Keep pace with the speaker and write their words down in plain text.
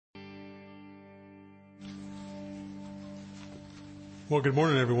Well, good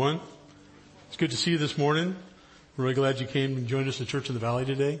morning, everyone. It's good to see you this morning. We're really glad you came and joined us at Church in the Valley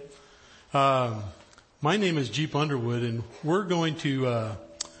today. My name is Jeep Underwood, and we're going to,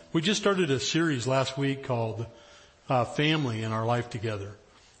 we just started a series last week called Family in Our Life Together.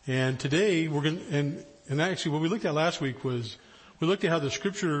 And today we're going to, and actually what we looked at last week was we looked at how the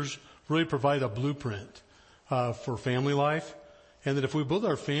scriptures really provide a blueprint for family life, and that if we build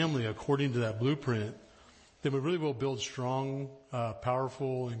our family according to that blueprint, then we really will build strong,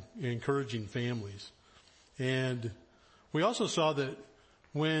 powerful, and encouraging families. And we also saw that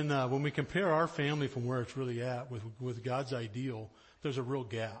when we compare our family from where it's really at with God's ideal, there's a real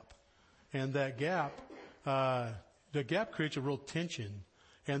gap. And that gap, the gap creates a real tension,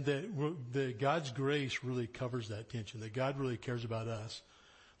 and that God's grace really covers that tension, that God really cares about us.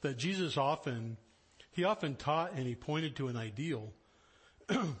 That Jesus often taught and he pointed to an ideal,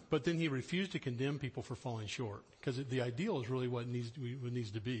 but then he refused to condemn people for falling short, because the ideal is really what needs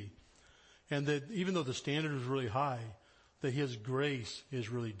to be. And that even though the standard is really high, that his grace is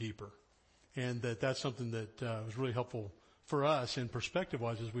really deeper. And that's something that was really helpful for us and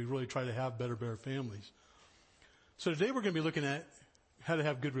perspective-wise as we really try to have better families. So today we're going to be looking at how to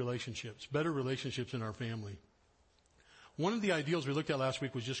have good relationships, better relationships in our family. One of the ideals we looked at last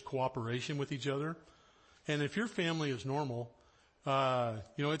week was just cooperation with each other. And if your family is normal,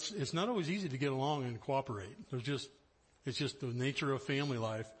 it's not always easy to get along and cooperate. It's just the nature of family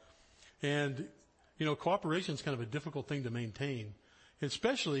life. And, cooperation is kind of a difficult thing to maintain.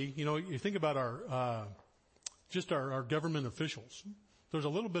 Especially, you think about our government officials. There's a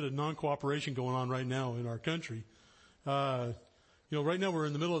little bit of non-cooperation going on right now in our country. Right now we're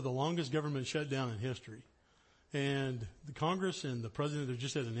in the middle of the longest government shutdown in history. And the Congress and the President are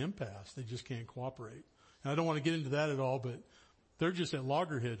just at an impasse. They just can't cooperate. And I don't want to get into that at all, but they're just at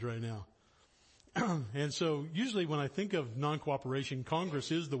loggerheads right now. And so usually when I think of non-cooperation, Congress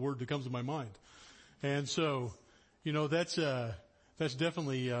is the word that comes to my mind. And so, that's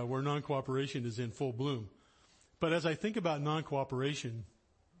definitely where non-cooperation is in full bloom. But as I think about non-cooperation,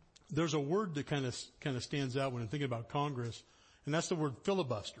 there's a word that kind of stands out when I'm thinking about Congress, and that's the word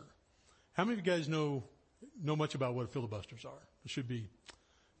filibuster. How many of you guys know much about what filibusters are? It should be,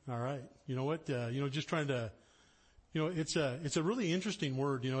 all right. You know what? Just trying to, it's a really interesting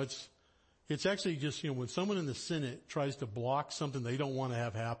word. It's actually just, when someone in the Senate tries to block something they don't want to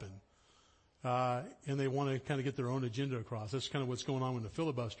have happen, and they want to kind of get their own agenda across. That's kind of what's going on with the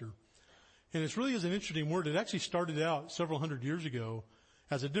filibuster. And it really is an interesting word. It actually started out several hundred years ago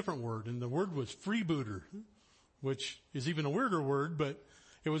as a different word, and the word was freebooter, which is even a weirder word, but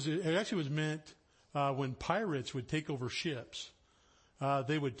it actually was meant, when pirates would take over ships.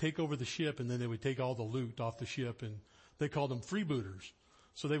 They would take over the ship, and then they would take all the loot off the ship, and they called them freebooters.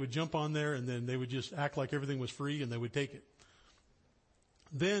 So they would jump on there, and then they would just act like everything was free, and they would take it.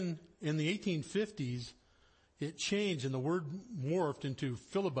 Then in the 1850s, it changed, and the word morphed into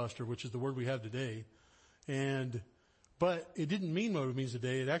filibuster, which is the word we have today. But it didn't mean what it means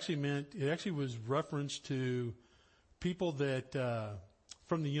today. It actually was reference to people that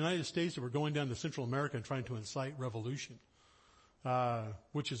from the United States that were going down to Central America and trying to incite revolution.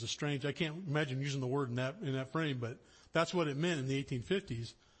 Which is I can't imagine using the word in that frame, but that's what it meant in the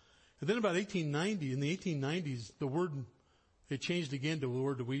 1850s. And then about 1890, in the 1890s, the word, it changed again to the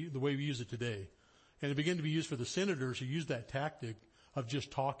word the way we use it today. And it began to be used for the senators who used that tactic of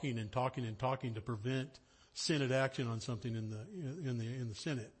just talking and talking and talking to prevent Senate action on something in the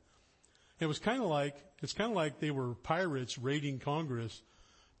Senate. And it's kind of like they were pirates raiding Congress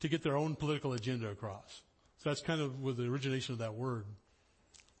to get their own political agenda across. So that's kind of with the origination of that word.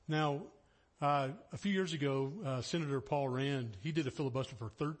 Now, a few years ago, Senator Paul Rand, he did a filibuster for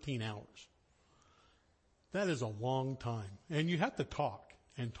 13 hours. That is a long time. And you have to talk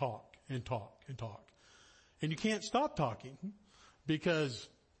and talk and talk and talk. And you can't stop talking, because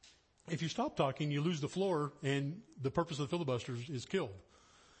if you stop talking, you lose the floor, and the purpose of the filibuster is killed.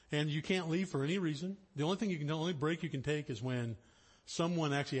 And you can't leave for any reason. The only break you can take is when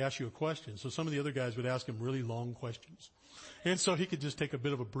someone actually asks you a question. So some of the other guys would ask him really long questions. And so he could just take a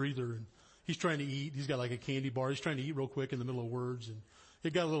bit of a breather, and he's trying to eat. He's got like a candy bar. He's trying to eat real quick in the middle of words, and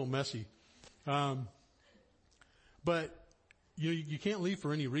it got a little messy. But you can't leave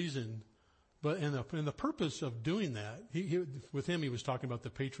for any reason. But and the purpose of doing that, with him, he was talking about the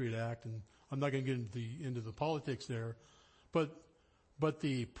Patriot Act, and I'm not going to get into the politics there. But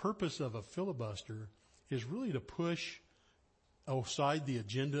the purpose of a filibuster is really to push aside the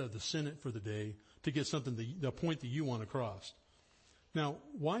agenda of the Senate for the day to get the point that you want across. Now,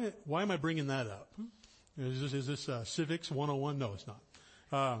 why am I bringing that up? Is this Civics 101? No, it's not.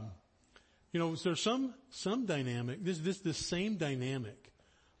 there's some dynamic, this same dynamic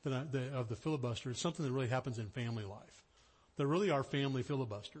of the filibuster is something that really happens in family life. There really are family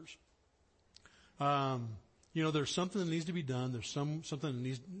filibusters. There's something that needs to be done. There's something that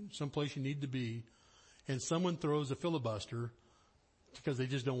needs, some place you need to be, and someone throws a filibuster because they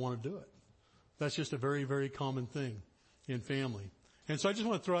just don't want to do it. That's just a very, very common thing in family. And so I just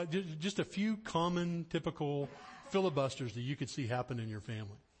want to throw out just a few common, typical filibusters that you could see happen in your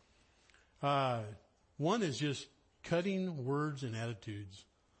family. One is just cutting words and attitudes.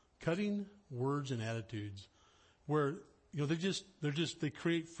 Cutting words and attitudes where, they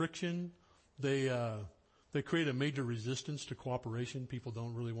create friction. They create a major resistance to cooperation. People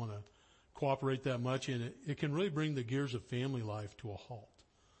don't really want to cooperate that much, and it can really bring the gears of family life to a halt.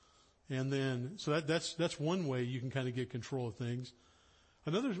 And then, so that's one way you can kind of get control of things.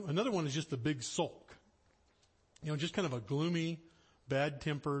 Another one is just the big sulk. Just kind of a gloomy,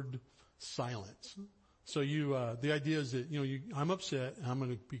 bad-tempered silence. So the idea is that, I'm upset and I'm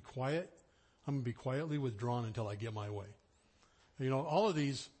going to be quiet. I'm going to be quietly withdrawn until I get my way. All of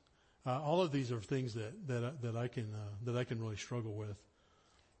these are things that I can really struggle with.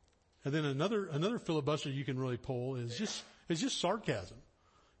 And then another filibuster you can really pull is just sarcasm.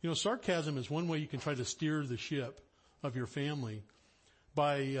 Sarcasm is one way you can try to steer the ship of your family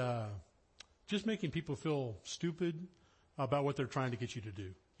by just making people feel stupid about what they're trying to get you to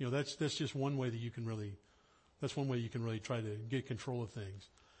do. That's just one way that you can really try to get control of things.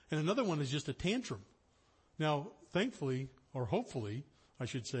 And another one is just a tantrum. Now, thankfully, or hopefully, I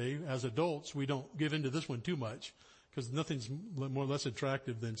should say, as adults, we don't give into this one too much, because nothing's more or less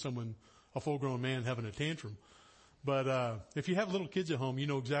attractive than a full-grown man having a tantrum. But if you have little kids at home, you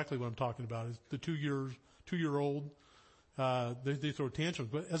know exactly what I'm talking about. It's the 2-year-old, they throw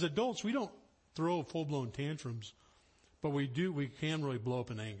tantrums. But as adults, we don't throw full-blown tantrums, but we can really blow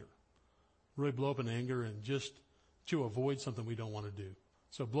up in anger. Really blow up in anger and just to avoid something we don't want to do.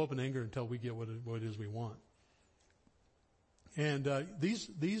 So blow up in anger until we get what it is we want. And these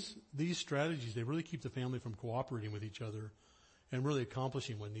strategies, they really keep the family from cooperating with each other and really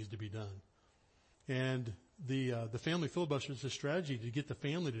accomplishing what needs to be done. And the family filibuster is a strategy to get the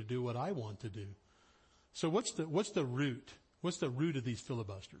family to do what I want to do. So what's the root? What's the root of these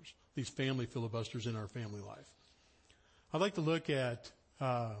filibusters? These family filibusters in our family life? I'd like to look at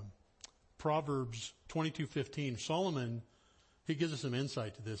Proverbs 22:15. Solomon, he gives us some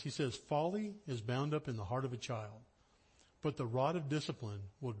insight to this. He says, "Folly is bound up in the heart of a child, but the rod of discipline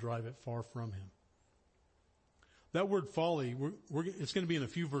will drive it far from him." That word folly, it's going to be in a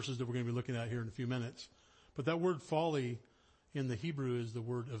few verses that we're going to be looking at here in a few minutes. But that word folly in the Hebrew is the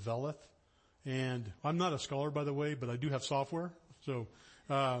word aveleth. And I'm not a scholar, by the way, but I do have software. So,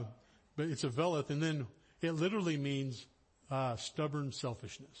 but it's aveleth. And then it literally means stubborn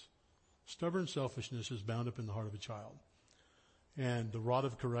selfishness. Stubborn selfishness is bound up in the heart of a child. And the rod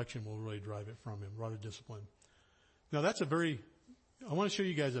of correction will really drive it from him, rod of discipline. Now I want to show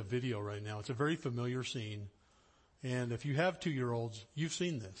you guys a video right now. It's a very familiar scene. And if you have 2-year-olds, you've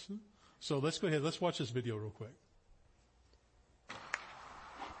seen this. So let's go ahead. Let's watch this video real quick.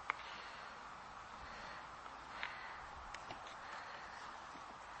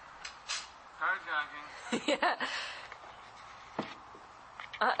 Car jogging. Yeah.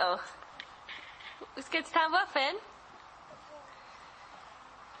 Uh-oh. Who's good to stand up, Finn?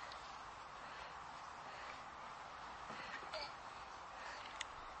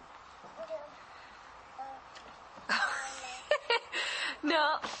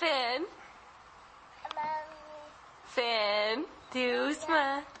 No, Finn. Finn, do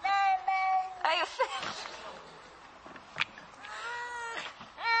smile. Ay, Finn.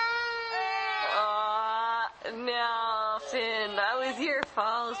 Oh, no, Finn, that was your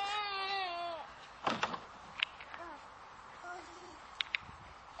fault.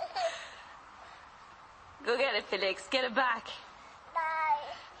 Go get it, Felix. Get it back.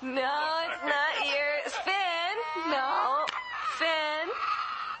 No, it's not yours. Finn, no. Finn.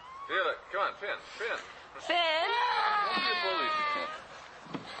 Feel it. Come on, Finn. Finn. Finn. Don't be a bully.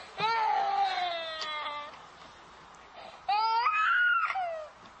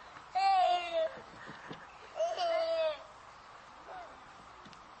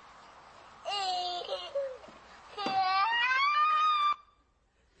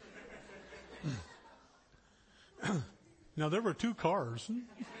 Now there were 2 cars.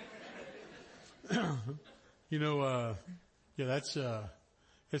 That's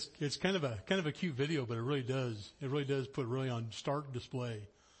it's kind of a cute video, but it really does put really on stark display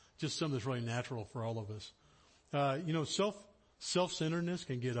just something that's really natural for all of us. Self-centeredness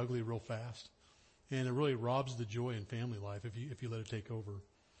can get ugly real fast, and it really robs the joy in family life if you let it take over.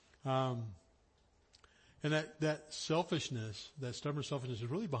 And that selfishness, that stubborn selfishness is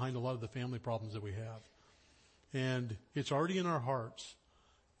really behind a lot of the family problems that we have. And it's already in our hearts.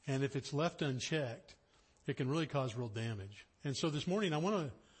 And if it's left unchecked, it can really cause real damage. And so this morning I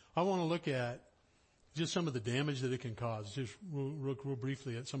want to look at just some of the damage that it can cause, just real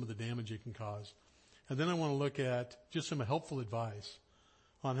briefly at some of the damage it can cause. And then I want to look at just some helpful advice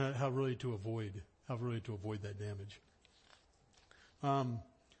on how really to avoid that damage. I'd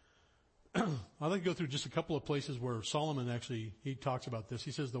like to go through just a couple of places where Solomon actually, he talks about this.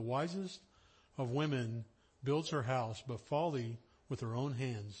 He says, the wisest of women builds her house, but folly with her own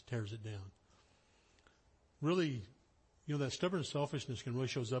hands tears it down. Really, that stubborn selfishness can really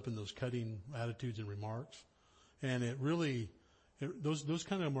shows up in those cutting attitudes and remarks. And those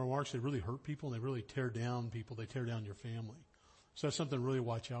kind of remarks, they really hurt people and they really tear down people. They tear down your family. So that's something to really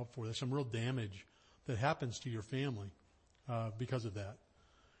watch out for. There's some real damage that happens to your family, because of that.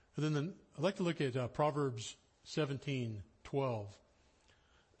 And then I'd like to look at Proverbs 17:12.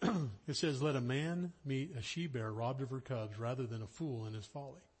 It says, let a man meet a she-bear robbed of her cubs rather than a fool in his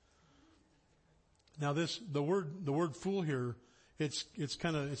folly. Now the word fool here, it's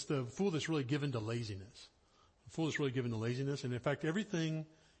the fool that's really given to laziness. The fool that's really given to laziness. And in fact, everything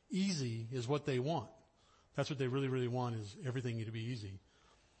easy is what they want. That's what they really, really want, is everything to be easy.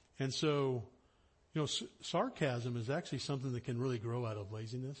 And so, sarcasm is actually something that can really grow out of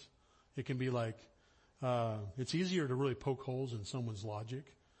laziness. It can be like, it's easier to really poke holes in someone's logic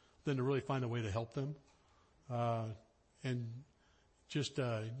than to really find a way to help them. And just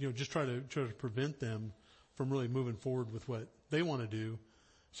try to prevent them from really moving forward with what they want to do.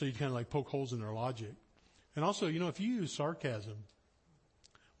 So you kind of like poke holes in their logic. And also, if you use sarcasm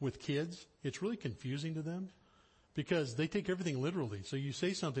with kids, it's really confusing to them because they take everything literally. So you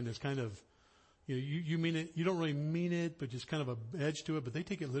say something that's kind of, you mean it, you don't really mean it, but just kind of an edge to it, but they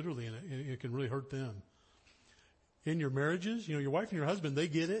take it literally and it can really hurt them. In your marriages, your wife and your husband, they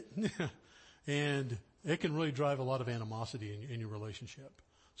get it. And it can really drive a lot of animosity in your relationship.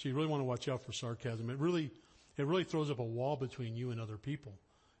 So you really want to watch out for sarcasm. It really throws up a wall between you and other people.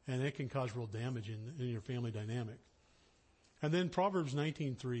 And it can cause real damage in your family dynamic. And then Proverbs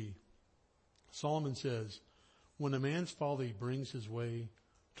 19:3, Solomon says, when a man's folly brings his way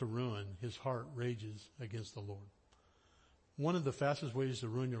to ruin, his heart rages against the Lord. One of the fastest ways to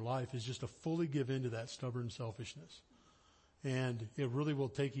ruin your life is just to fully give in to that stubborn selfishness. And it really will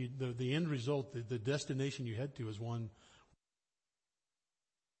take you, the end result, the destination you head to is one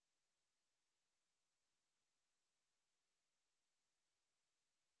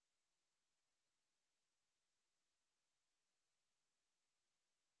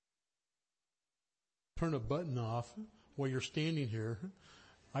turn a button off while you're standing here.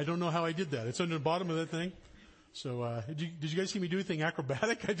 I don't know how I did that. It's under the bottom of that thing. So, did you guys see me do anything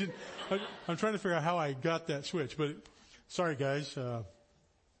acrobatic? I'm trying to figure out how I got that switch, but sorry guys.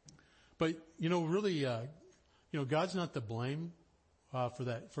 But really, God's not to blame,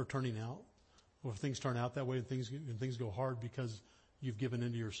 for turning out, or if things turn out that way and things go hard because you've given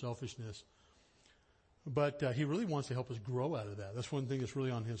into your selfishness. But, He really wants to help us grow out of that. That's one thing that's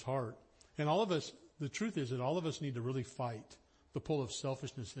really on His heart. And all of us, the truth is that all of us need to really fight the pull of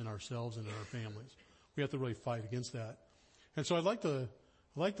selfishness in ourselves and in our families. We have to really fight against that. And so I'd like to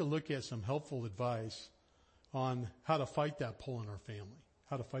look at some helpful advice on how to fight that pull in our family,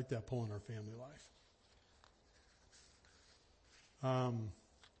 how to fight that pull in our family life.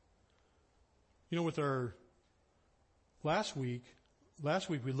 With our last week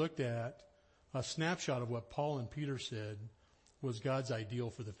we looked at a snapshot of what Paul and Peter said was God's ideal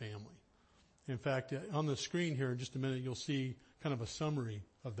for the family. In fact, on the screen here in just a minute, you'll see kind of a summary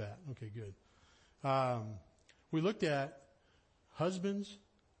of that. Okay, good. We looked at husbands,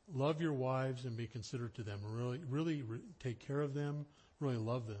 love your wives and be considerate to them. Really take care of them, really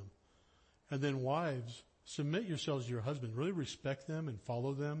love them. And then wives, submit yourselves to your husband, really respect them and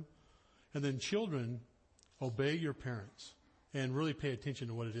follow them. And then children, obey your parents and really pay attention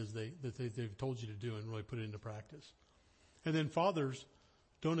to what it is they've told you to do and really put it into practice. And then fathers,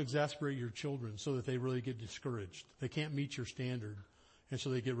 don't exasperate your children so that they really get discouraged. They can't meet your standard, and so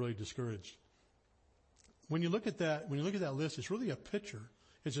they get really discouraged. When you look at that list, it's really a picture.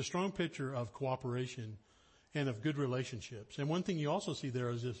 It's a strong picture of cooperation and of good relationships. And one thing you also see there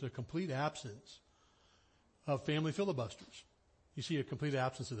is just a complete absence of family filibusters. You see a complete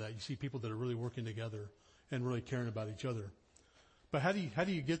absence of that. You see people that are really working together and really caring about each other. But how do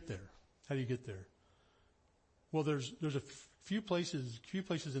you get there? How do you get there? Well, there's a few places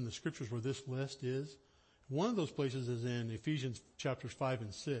in the scriptures where this list is. One of those places is in Ephesians chapters 5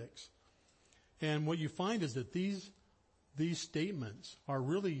 and 6. And what you find is that these these statements are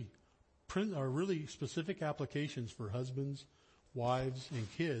really specific applications for husbands, wives, and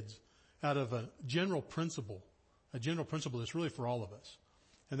kids out of a general principle that's really for all of us.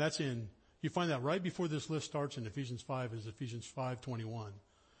 And you find that right before this list starts in Ephesians 5 is Ephesians 5:21.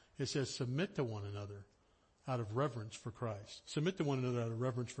 It says, submit to one another out of reverence for Christ. Submit to one another out of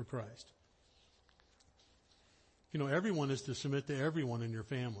reverence for Christ. Everyone is to submit to everyone in your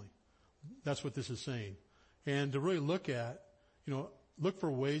family. That's what this is saying. And to really look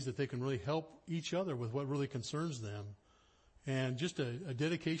for ways that they can really help each other with what really concerns them. And just a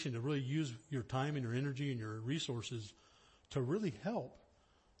dedication to really use your time and your energy and your resources to really help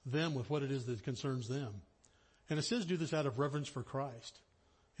them with what it is that concerns them. And it says do this out of reverence for Christ.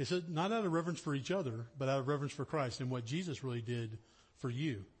 It says not out of reverence for each other, but out of reverence for Christ and what Jesus really did for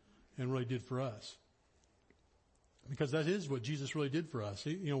you and really did for us. Because that is what Jesus really did for us.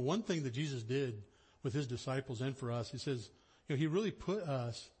 One thing that Jesus did with his disciples and for us, he says, he really put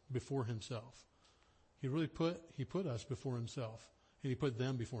us before himself. He put us before himself, and he put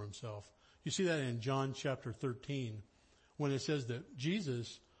them before himself. You see that in John chapter 13 when it says that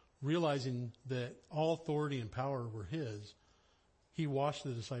Jesus, realizing that all authority and power were his, he washed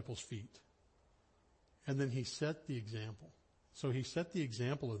the disciples' feet. And then he set the example. So he set the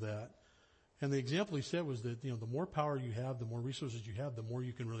example of that. And the example he set was that, the more power you have, the more resources you have, the more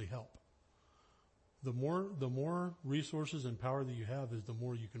you can really help. The more resources and power that you have is the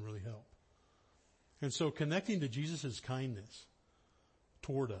more you can really help. And so connecting to Jesus' kindness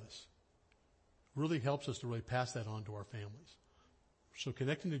toward us really helps us to really pass that on to our families. So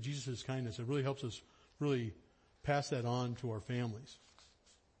connecting to Jesus' kindness, it really helps us really pass that on to our families.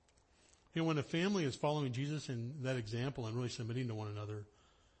 When a family is following Jesus in that example and really submitting to one another,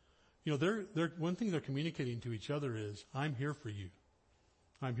 one thing they're communicating to each other is, I'm here for you.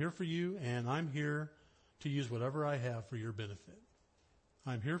 I'm here for you, and I'm here to use whatever I have for your benefit.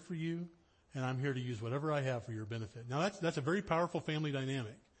 I'm here for you, and I'm here to use whatever I have for your benefit. Now that's a very powerful family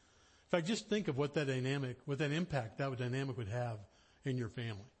dynamic. In fact, just think of what that impact that dynamic would have in your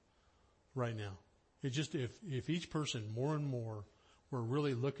family right now. It's just if each person more and more were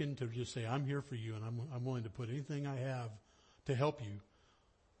really looking to just say, I'm here for you, and I'm willing to put anything I have to help you,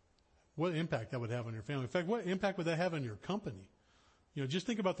 what impact that would have on your family. In fact, what impact would that have on your company? Just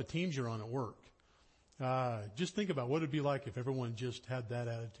think about the teams you're on at work. Just think about what it'd be like if everyone just had that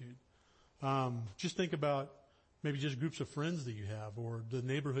attitude. Just think about maybe just groups of friends that you have or the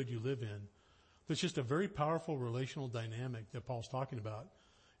neighborhood you live in. That's just a very powerful relational dynamic that Paul's talking about.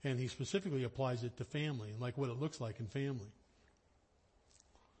 And he specifically applies it to family and like what it looks like in family.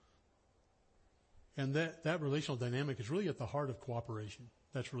 And that relational dynamic is really at the heart of cooperation.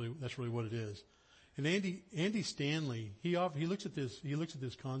 That's really what it is. And Andy Stanley, he looks at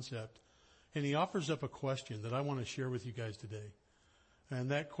this concept and he offers up a question that I want to share with you guys today.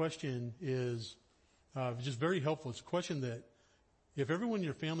 And that question is just very helpful. It's a question that if everyone in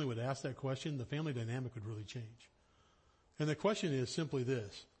your family would ask that question, the family dynamic would really change. And the question is simply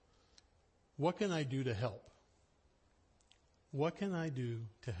this: what can I do to help? What can I do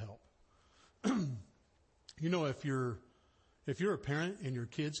to help? If you're a parent and your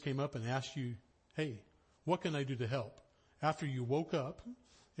kids came up and asked you, hey, what can I do to help? After you woke up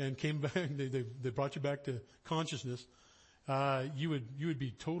and came back, they brought you back to consciousness, you would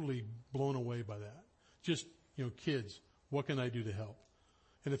be totally blown away by that. Just, kids, what can I do to help?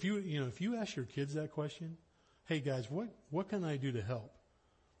 And if you ask your kids that question, hey guys, what can I do to help?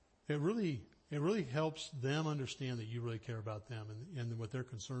 It really helps them understand that you really care about them and what their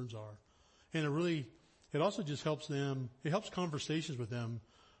concerns are. And it also just helps conversations with them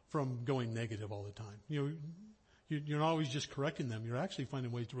from going negative all the time. You're not always just correcting them. You're actually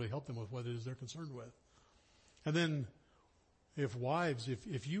finding ways to really help them with what it is they're concerned with. And then if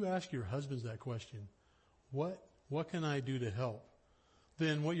you ask your husbands that question, what can I do to help?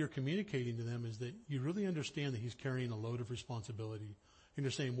 Then what you're communicating to them is that you really understand that he's carrying a load of responsibility. And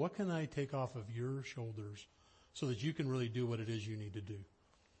you're saying, what can I take off of your shoulders so that you can really do what it is you need to do?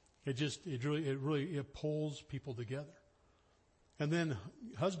 It pulls people together. And then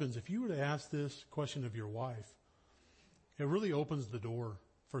husbands, if you were to ask this question of your wife, it really opens the door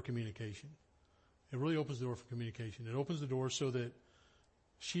for communication. It really opens the door for communication. It opens the door so that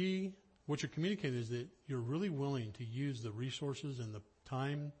what you're communicating is that you're really willing to use the resources and the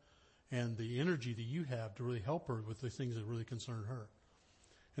time and the energy that you have to really help her with the things that really concern her.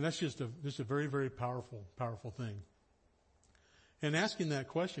 And that's just a very, very powerful, powerful thing. And asking that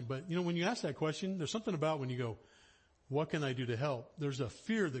question, but when you ask that question, there's something about when you go, what can I do to help? There's a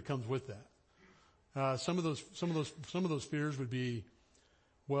fear that comes with that. Some of those fears would be,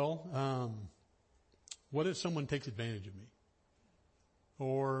 well, what if someone takes advantage of me?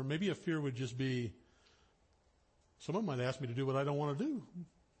 Or maybe a fear would just be, someone might ask me to do what I don't want to do.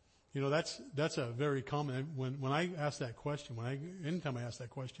 You know, that's a very common, when I ask that question, anytime I ask that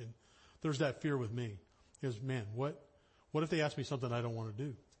question, there's that fear with me is, man, what if they ask me something I don't want to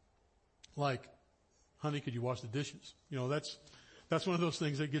do? Like, honey, could you wash the dishes? You know, that's one of those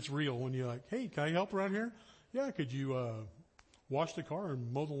things that gets real when you're like, hey, can I help around here? Yeah, could you, wash the car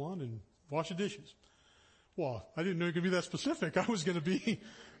and mow the lawn and wash the dishes? Well, I didn't know it could be that specific. I was going to be,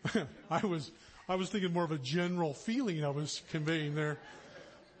 I was thinking more of a general feeling I was conveying there.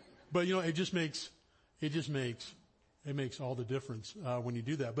 But you know, it makes all the difference, when you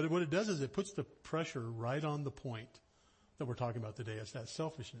do that. But what it does is it puts the pressure right on the point that we're talking about today. It's that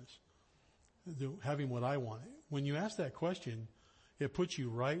selfishness. Having what I want. When you ask that question, it puts you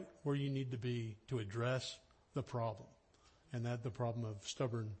right where you need to be to address the problem. And that the problem of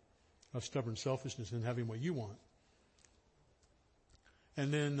stubborn selfishness and having what you want.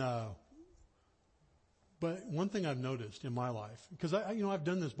 And then, but one thing I've noticed in my life, because I've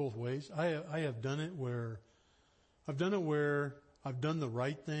done this both ways. I have done it where I've done the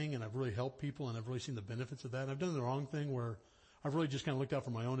right thing and I've really helped people and I've really seen the benefits of that. And I've done the wrong thing where I've really just kind of looked out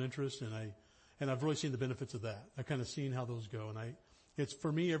for my own interests and I've really seen the benefits of that. I've kind of seen how those go. And it's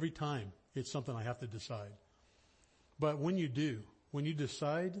for me every time it's something I have to decide. But when you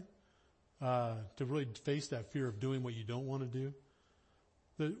decide, to really face that fear of doing what you don't want to do,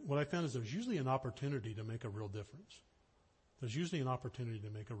 what I found is there's usually an opportunity to make a real difference. There's usually an opportunity to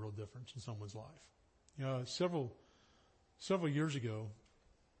make a real difference in someone's life. You know, several years ago,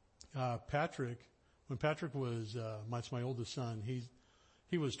 Patrick, when Patrick was, my oldest son,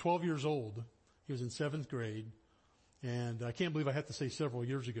 he was 12 years old. He was in 7th grade. And I can't believe I have to say several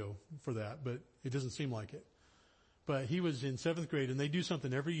years ago for that, but it doesn't seem like it. But he was in 7th grade and they do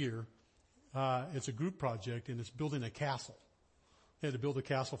something every year. It's a group project and it's building a castle. They had to build a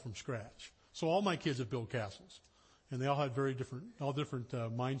castle from scratch. So all my kids have built castles and they all had different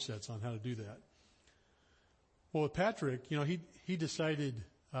mindsets on how to do that. Well, with Patrick, you know, he decided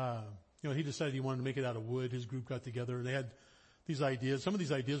he wanted to make it out of wood. His group got together and they had these ideas. Some of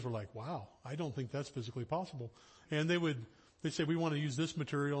these ideas were like, wow, I don't think that's physically possible. And they'd say, we want to use this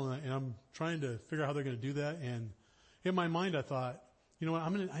material and I'm trying to figure out how they're going to do that. And in my mind, I thought, you know what,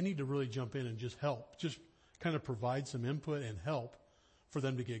 I need to really jump in and just help, just kind of provide some input and help for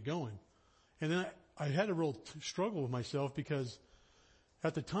them to get going. And then I had a real struggle with myself because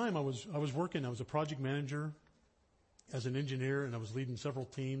at the time I was working, I was a project manager as an engineer and I was leading several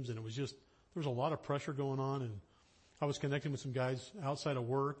teams and there was a lot of pressure going on and I was connecting with some guys outside of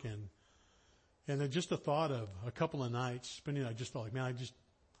work and then just the thought of a couple of nights spending, I just felt like, man,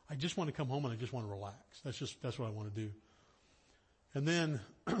 I just want to come home and I just want to relax. That's what I want to do. And then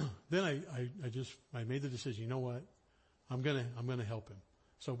I made the decision, you know what? I'm gonna help him.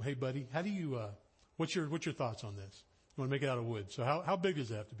 So, hey buddy, how do you, what's your thoughts on this? You want to make it out of wood. So how big does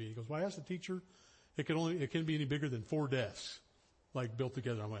it have to be? He goes, well, I asked the teacher, it can't be any bigger than 4 desks, like built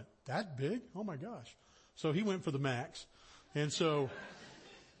together. I went, that big? Oh my gosh. So he went for the max. And so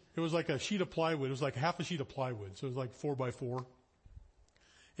it was like a sheet of plywood. It was like half a sheet of plywood. So it was like 4 by 4.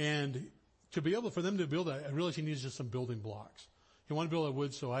 And for them to build that, I realized he needed just some building blocks. He wanted to build out of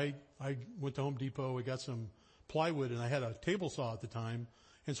wood, so I went to Home Depot, we got some plywood, and I had a table saw at the time.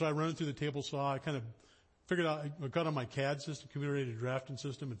 And so I ran it through the table saw. I kind of figured out, I got on my CAD system, computer-aided drafting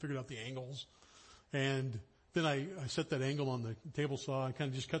system, and figured out the angles. And then I set that angle on the table saw and kind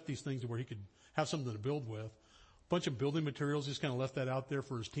of just cut these things to where he could have something to build with. A bunch of building materials, just kind of left that out there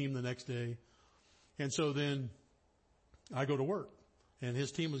for his team the next day. And so then I go to work. And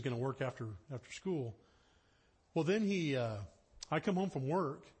his team was going to work after school. Well, then I come home from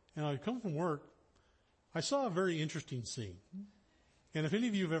work, and I saw a very interesting scene. And if any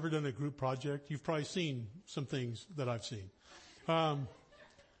of you have ever done a group project, you've probably seen some things that I've seen.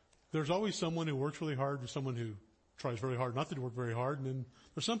 There's always someone who works really hard, there's someone who tries very hard not to work very hard, and then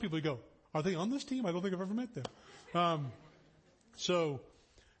there's some people who go, are they on this team? I don't think I've ever met them. So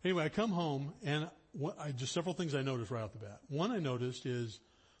anyway, I come home, and just several things I noticed right off the bat. One I noticed is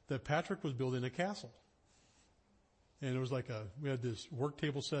that Patrick was building a castle. And it was like we had this work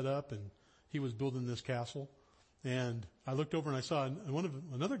table set up and he was building this castle. And I looked over and I saw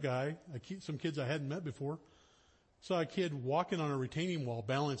another guy, some kids I hadn't met before, saw a kid walking on a retaining wall,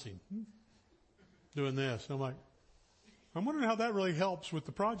 balancing, doing this. And I'm like, I'm wondering how that really helps with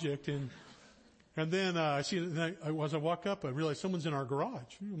the project. And then, as I walk up, I realize someone's in our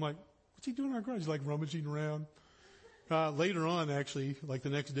garage. I'm like, what's he doing in our garage? He's like rummaging around. Later on, actually, like the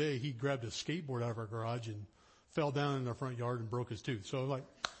next day, he grabbed a skateboard out of our garage and fell down in our front yard and broke his tooth. So like,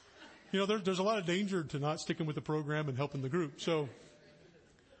 there's a lot of danger to not sticking with the program and helping the group. So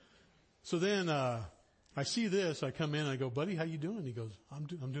then, I see this, I come in and I go, buddy, how you doing? He goes, I'm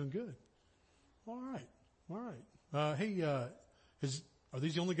doing good. All right. Hey, are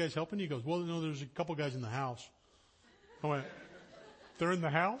these the only guys helping you? He goes, well, no, there's a couple guys in the house. I went, they're in the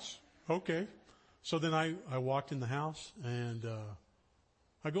house? Okay. So then I walked in the house and,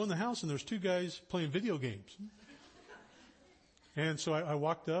 I go in the house and there's two guys playing video games. And so I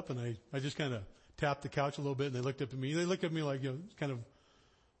walked up and I just kind of tapped the couch a little bit and they looked up at me. They looked at me like, kind of,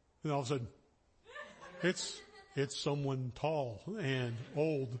 and all of a sudden, it's someone tall and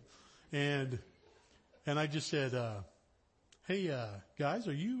old. And I just said, hey, guys,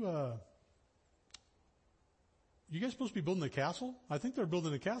 are you guys supposed to be building a castle? I think they're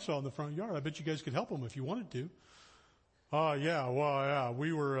building a castle out in the front yard. I bet you guys could help them if you wanted to. Yeah,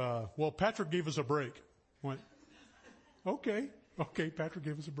 we were, Patrick gave us a break. Went, okay, Patrick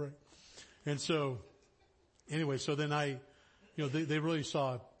gave us a break. And so, anyway, so then they really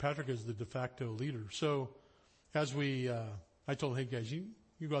saw Patrick as the de facto leader. So, as I told them, hey guys, you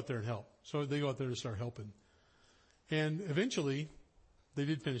go out there and help. So they go out there to start helping. And eventually, they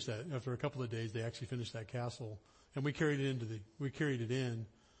did finish that. After a couple of days, they actually finished that castle. And we carried it in,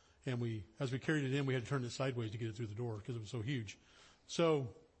 and as we carried it in, we had to turn it sideways to get it through the door because it was so huge. So,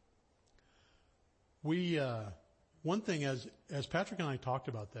 one thing as Patrick and I talked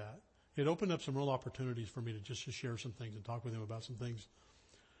about that, it opened up some real opportunities for me to share some things and talk with him about some things.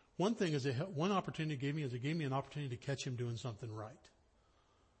 One thing is one opportunity it gave me an opportunity to catch him doing something right.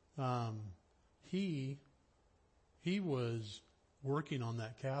 He was working on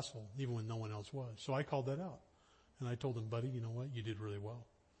that castle even when no one else was. So I called that out. And I told him, buddy, you know what? You did really well.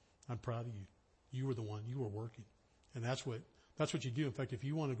 I'm proud of you. You were the one. You were working. And that's what you do. In fact, if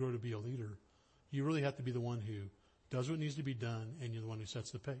you want to grow to be a leader, you really have to be the one who does what needs to be done, and you're the one who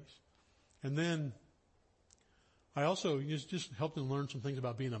sets the pace. And then I also just helped him learn some things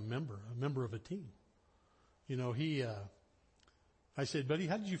about being a member of a team. I said, buddy,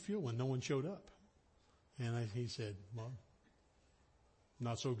 how did you feel when no one showed up? And he said, well,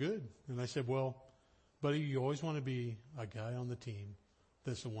 not so good. And I said, well, buddy, you always want to be a guy on the team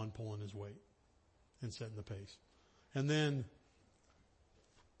that's the one pulling his weight and setting the pace. And then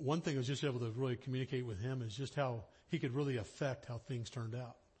one thing I was just able to really communicate with him is just how he could really affect how things turned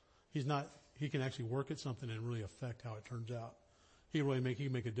out. He can actually work at something and really affect how it turns out. He can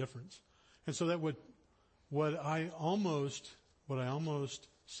make a difference. And so that what I almost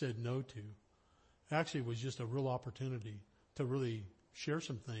said no to actually was just a real opportunity to really share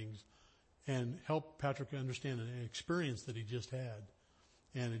some things and help Patrick understand an experience that he just had.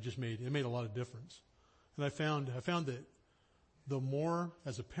 And it made a lot of difference. And I found that the more,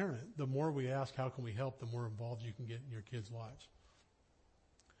 as a parent, the more we ask, how can we help, the more involved you can get in your kids' lives.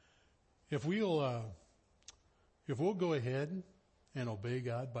 If we'll go ahead and obey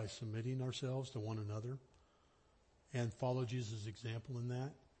God by submitting ourselves to one another and follow Jesus' example in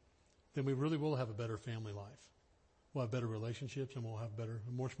that, then we really will have a better family life. We'll have better relationships, and we'll have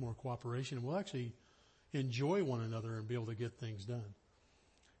much more cooperation, and we'll actually enjoy one another and be able to get things done.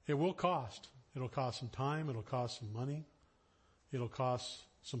 It will cost. It'll cost some time. It'll cost some money. It'll cost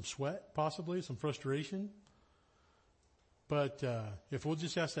some sweat, possibly, some frustration. But if we'll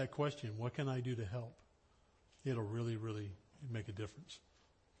just ask that question, what can I do to help? It'll really, really make a difference.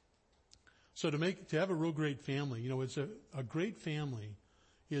 So to have a real great family, it's a great family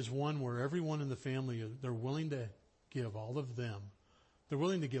is one where everyone in the family, they're willing to give all of them. They're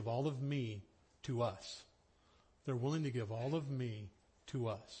willing to give all of me to us. They're willing to give all of me to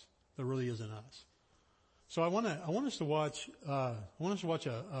us. There really isn't us. So I want us to watch a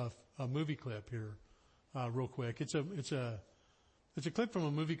movie clip here, real quick. It's a clip from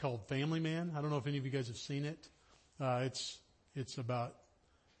a movie called Family Man. I don't know if any of you guys have seen it. It's about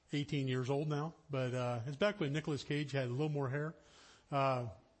 18 years old now, but it's back when Nicolas Cage had a little more hair.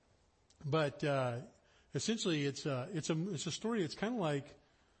 But essentially it's a story. It's kind of like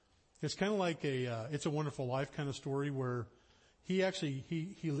a It's a Wonderful Life kind of story where he actually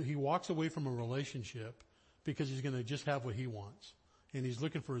he walks away from a relationship because he's going to just have what he wants, and he's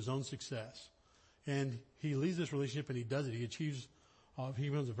looking for his own success. And he leaves this relationship and he does it. He achieves. He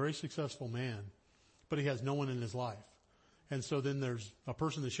becomes a very successful man, but he has no one in his life. And so then there's a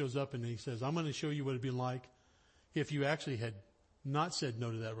person that shows up and he says, "I'm going to show you what it'd be like if you actually had not said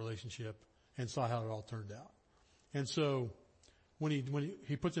no to that relationship and saw how it all turned out." And so when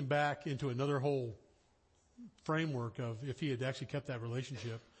he puts him back into another whole framework of if he had actually kept that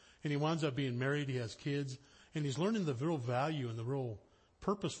relationship, and he winds up being married, he has kids, and he's learning the real value and the real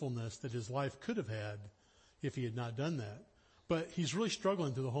purposefulness that his life could have had if he had not done that. But he's really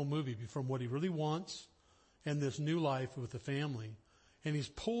struggling through the whole movie from what he really wants and this new life with the family. And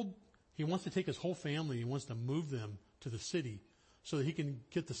he wants to take his whole family, he wants to move them to the city so that he can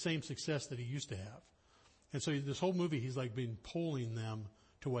get the same success that he used to have. And so this whole movie, he's like been pulling them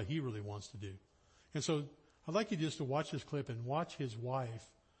to what he really wants to do. And so I'd like you just to watch this clip and watch his wife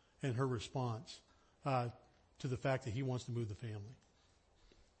and her response to the fact that he wants to move the family.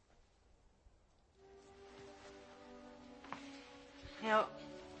 You know,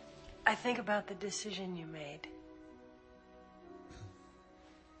 I think about the decision you made.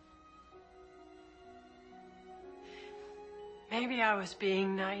 Maybe I was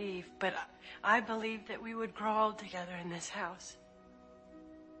being naive, but I believed that we would grow old together in this house.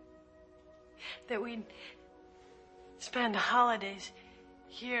 That we'd spend holidays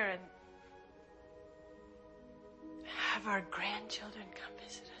here and have our grandchildren come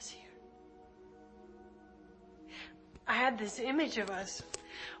visit us here. I had this image of us,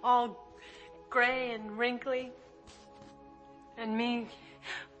 all gray and wrinkly, and me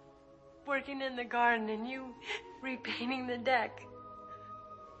working in the garden and you repainting the deck.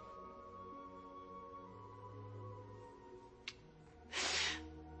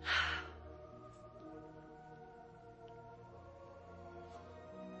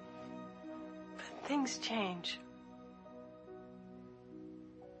 But things change.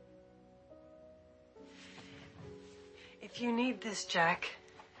 If you need this, Jack,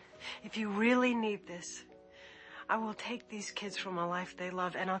 if you really need this, I will take these kids from a life they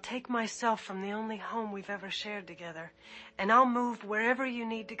love, and I'll take myself from the only home we've ever shared together, and I'll move wherever you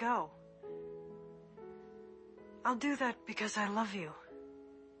need to go. I'll do that because I love you.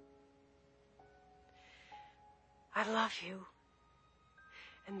 I love you,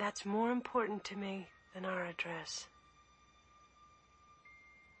 and that's more important to me than our address.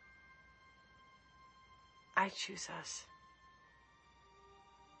 I choose us.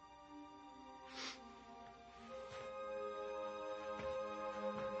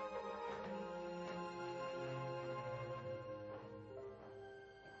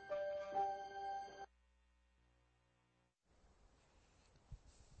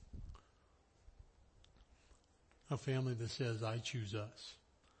 A family that says, I choose us,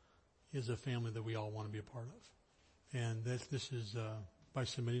 is a family that we all want to be a part of. And this is by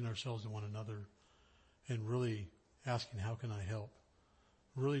submitting ourselves to one another and really asking, how can I help?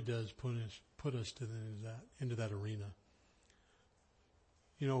 Really does put us into that arena.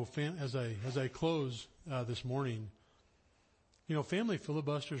 You know, as I close this morning, you know, family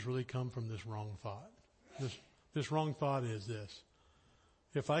filibusters really come from this wrong thought. This wrong thought is this: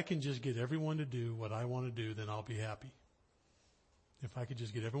 if I can just get everyone to do what I want to do, then I'll be happy. If I could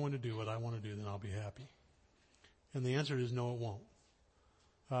just get everyone to do what I want to do, then I'll be happy. And the answer is no, it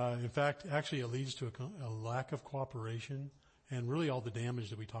won't. In fact, actually it leads to a lack of cooperation and really all the damage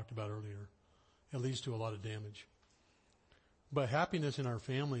that we talked about earlier. It leads to a lot of damage. But happiness in our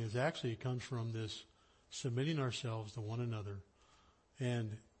family comes from this submitting ourselves to one another,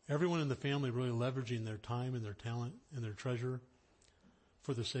 and everyone in the family really leveraging their time and their talent and their treasure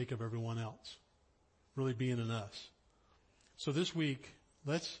for the sake of everyone else, really being an us. So this week,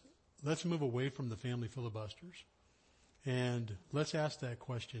 let's move away from the family filibusters, and let's ask that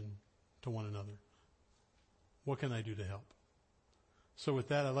question to one another. What can I do to help? So with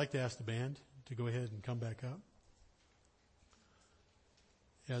that, I'd like to ask the band to go ahead and come back up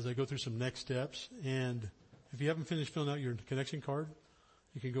as I go through some next steps. And if you haven't finished filling out your connection card,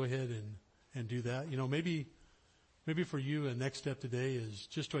 you can go ahead and do that. You know, maybe for you, a next step today is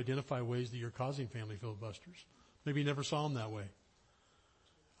just to identify ways that you're causing family filibusters. Maybe you never saw them that way.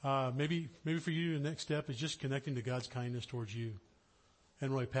 Maybe for you, the next step is just connecting to God's kindness towards you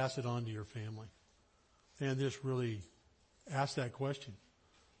and really pass it on to your family. And just really ask that question.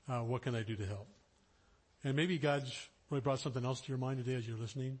 What can I do to help? And maybe God's really brought something else to your mind today as you're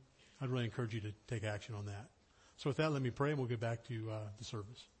listening. I'd really encourage you to take action on that. So with that, let me pray and we'll get back to the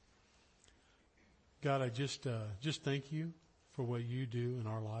service. God, I just thank you for what you do in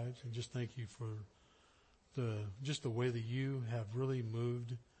our lives, and just thank you for the way that you have really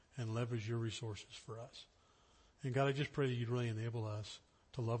moved and leveraged your resources for us. And God, I just pray that you'd really enable us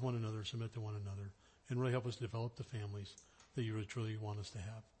to love one another, submit to one another, and really help us develop the families that you really truly want us to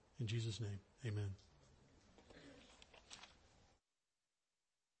have. In Jesus' name, amen.